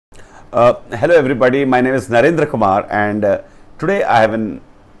Hello everybody, my name is Narendra Kumar and today I have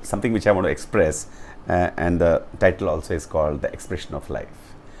something which I want to express and the title also is called The Expression of Life.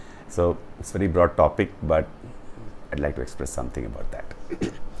 So it's a very broad topic, but I'd like to express something about that.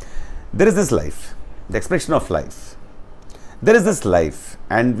 There is this life, the expression of life. There is this life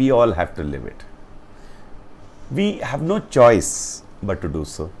and we all have to live it. We have no choice but to do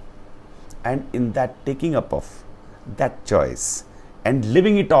so, and in that taking up of that choice and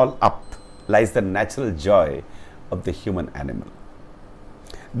living it all up lies the natural joy of the human animal.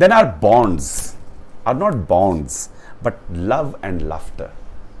 Then our bonds are not bonds but love and laughter.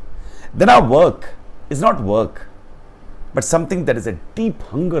 Then our work is not work but something that is a deep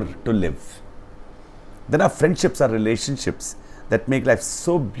hunger to live. Then our friendships are relationships that make life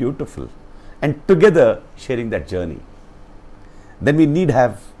so beautiful and together sharing that journey. Then we need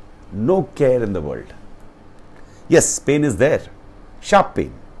have no care in the world. Yes, pain is there, sharp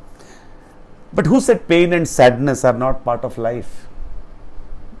pain. But who said pain and sadness are not part of life?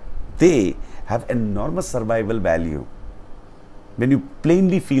 They have enormous survival value when you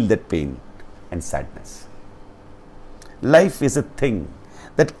plainly feel that pain and sadness. Life is a thing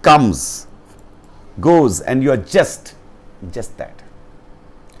that comes, goes, and you are just that.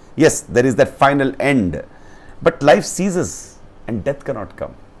 Yes, there is that final end, but life ceases and death cannot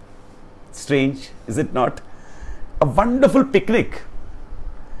come. Strange, is it not? A wonderful picnic,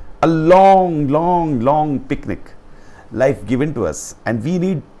 a long picnic, life given to us, and we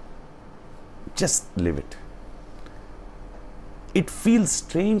need just live it. It feels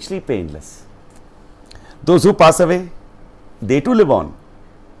strangely painless. Those who pass away, they too live on.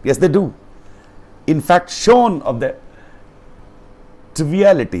 Yes, they do. In fact, shorn of the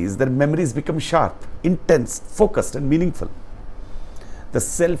trivialities, their memories become sharp, intense, focused and meaningful. The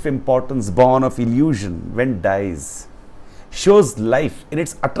self-importance born of illusion when dies shows life in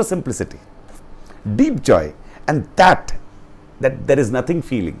its utter simplicity, deep joy, and that there is nothing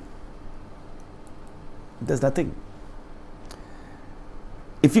feeling. There's nothing.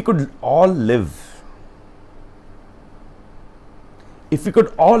 If we could all live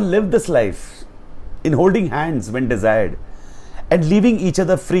this life in holding hands when desired and leaving each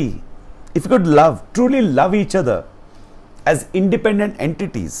other free, if we could truly love each other as independent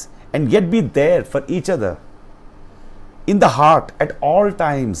entities and yet be there for each other in the heart at all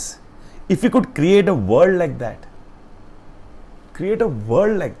times, if we could create a world like that,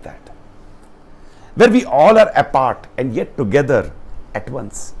 where we all are apart and yet together at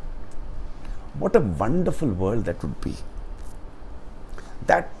once, what a wonderful world that would be.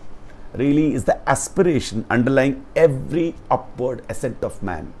 That really is the aspiration underlying every upward ascent of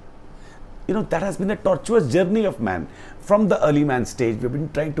man. You know, that has been a tortuous journey of man. From the early man stage, we've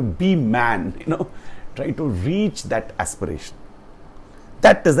been trying to be man, trying to reach that aspiration.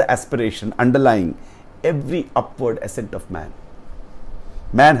 That is the aspiration underlying every upward ascent of man.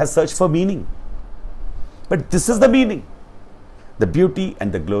 Man has searched for meaning. But this is the meaning, the beauty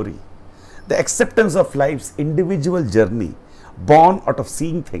and the glory, the acceptance of life's individual journey born out of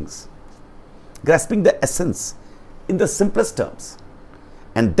seeing things, grasping the essence in the simplest terms,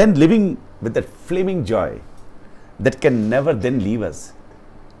 and then living with that flaming joy that can never then leave us.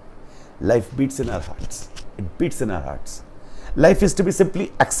 Life beats in our hearts. It beats in our hearts. Life is to be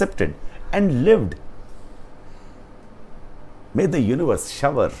simply accepted and lived. May the universe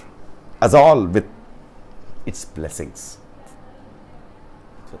shower us all with its blessings.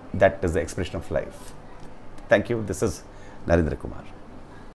 So that is the expression of life. Thank you. This is Narendra Kumar.